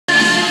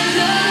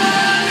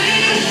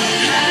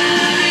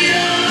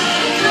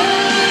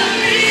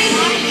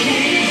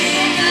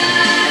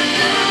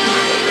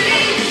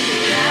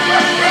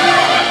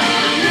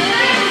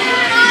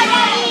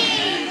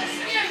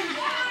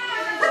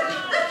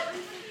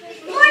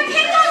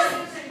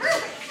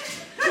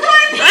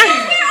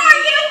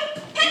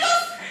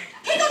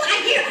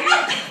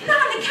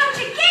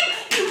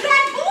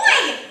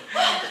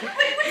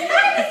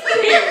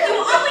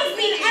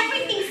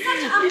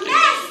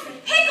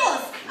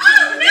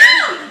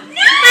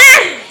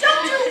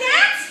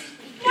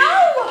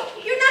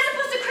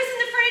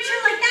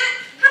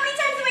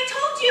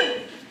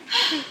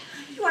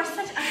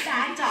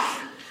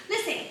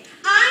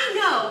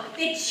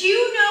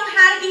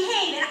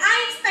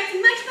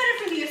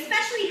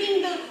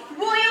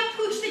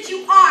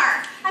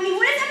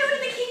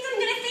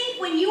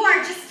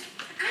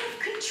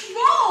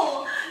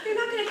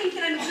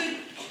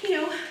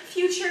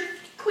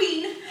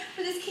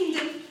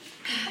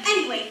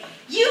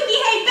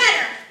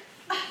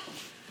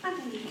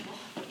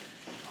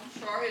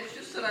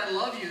that I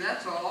love you,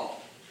 that's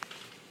all.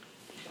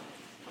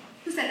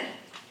 Who said that?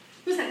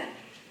 Who said that?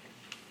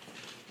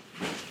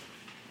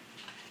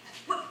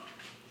 What?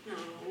 No,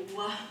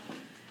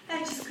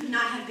 that just could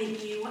not have been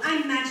you.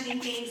 I'm imagining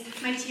things.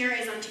 My tiara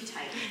is on too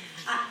tight.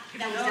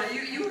 No,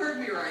 you heard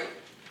me right.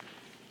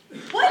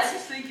 What? I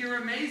just think you're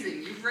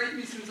amazing. You've raised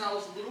me since I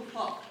was a little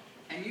pup,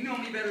 and you know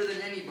me better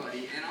than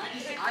anybody, and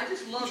I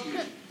just love you.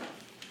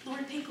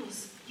 Lord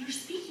Pickles, you're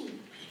speaking.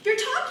 You're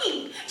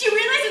talking. Do you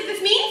realize what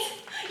this means?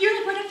 You're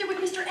like right up there with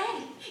Mr.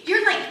 Ed.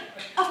 You're like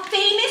a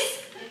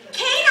famous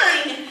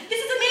canine.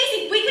 This is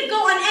amazing. We could go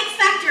on X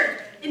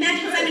Factor.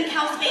 Imagine Simon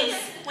Cowell's face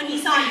when he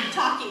saw you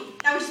talking.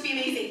 That would just be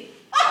amazing.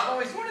 I've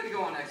always wanted to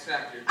go on X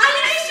Factor. I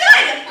think you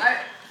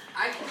should.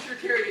 I can sure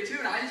carry a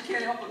tune. I just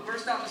can't help but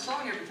burst out in a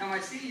song every time I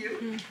see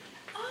you.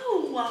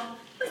 Oh,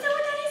 is that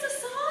what that is, a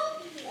song?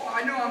 Well,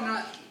 I know I'm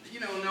not,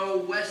 no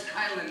West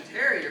Highland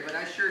Terrier, but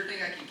I sure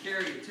think I can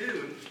carry a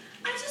tune.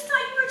 I just thought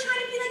you were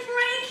trying to be like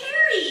Mariah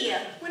Carey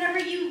whenever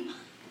you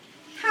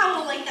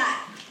howl like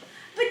that.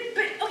 But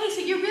okay, so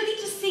you're really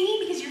just singing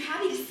because you're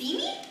happy to see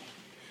me?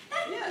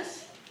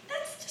 Yes.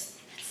 That's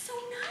so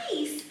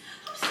nice.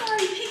 I'm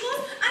sorry,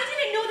 Pickles. I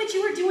didn't know that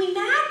you were doing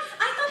that.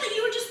 I thought that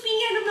you were just being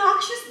an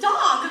obnoxious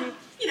dog.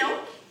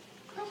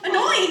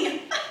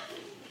 Annoying.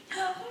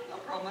 No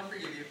problem, I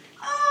forgive you.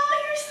 Oh,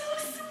 you're so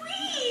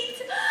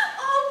sweet.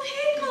 Oh,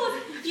 Pickles.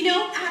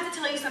 I have to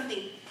tell you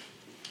something.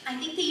 I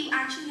think that you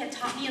actually have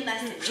taught me a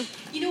lesson.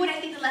 You know what I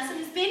think the lesson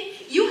has been?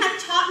 You have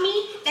taught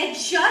me that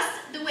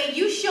just the way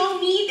you show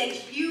me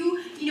that you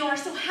are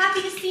so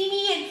happy to see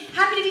me and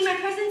happy to be my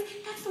presence,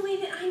 that's the way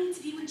that I need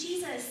to be with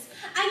Jesus.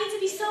 I need to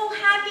be so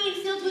happy and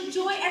filled with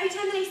joy every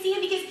time that I see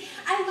him because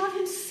I love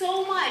him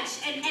so much.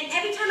 And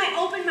every time I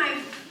open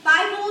my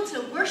Bible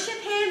to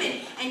worship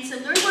him and to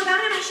learn more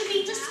about him, I should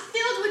be just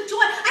filled with joy.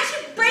 I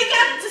should break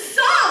out into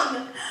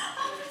song.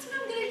 Oh, that's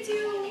what I'm going to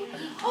do.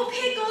 Oh,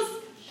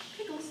 Pickles.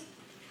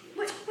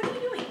 What are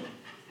you doing?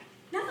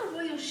 Not the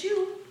royal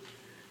shoe.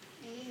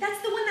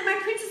 That's the one that my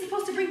prince is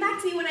supposed to bring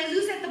back to me when I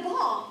lose at the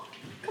ball.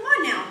 Come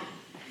on now.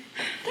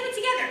 Get it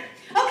together.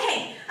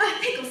 Okay,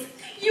 Pickles,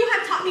 you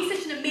have taught me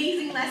such an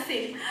amazing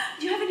lesson.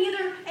 Do you have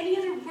any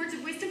other words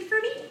of wisdom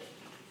for me?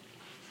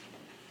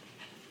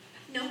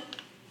 No?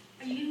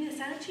 Are you giving me the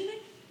silent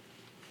treatment?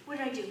 What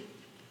did I do?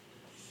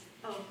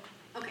 Oh,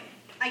 okay.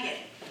 I get it.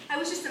 I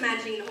was just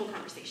imagining the whole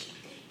conversation.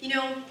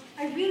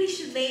 I really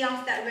should lay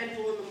off that Red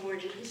Bull in the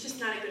morning. It's just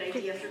not a good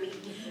idea for me.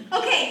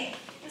 Okay,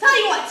 tell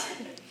you what.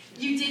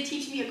 You did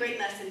teach me a great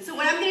lesson. So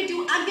what I'm going to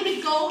do, I'm going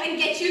to go and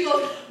get you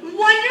those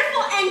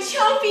wonderful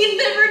anchovy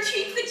liver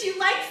treats that you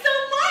like so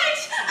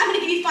much. I'm going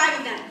to give you 5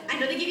 of them. I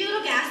know they give you a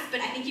little gas,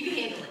 but I think you can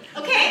handle it.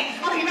 Okay?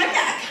 I'll be right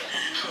back.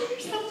 Oh, you're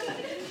so good.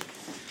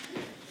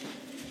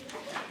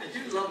 I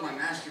do love my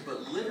master,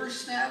 but liver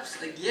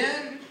snaps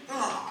again?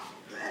 Oh,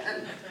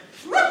 man.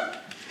 I love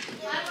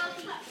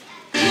you.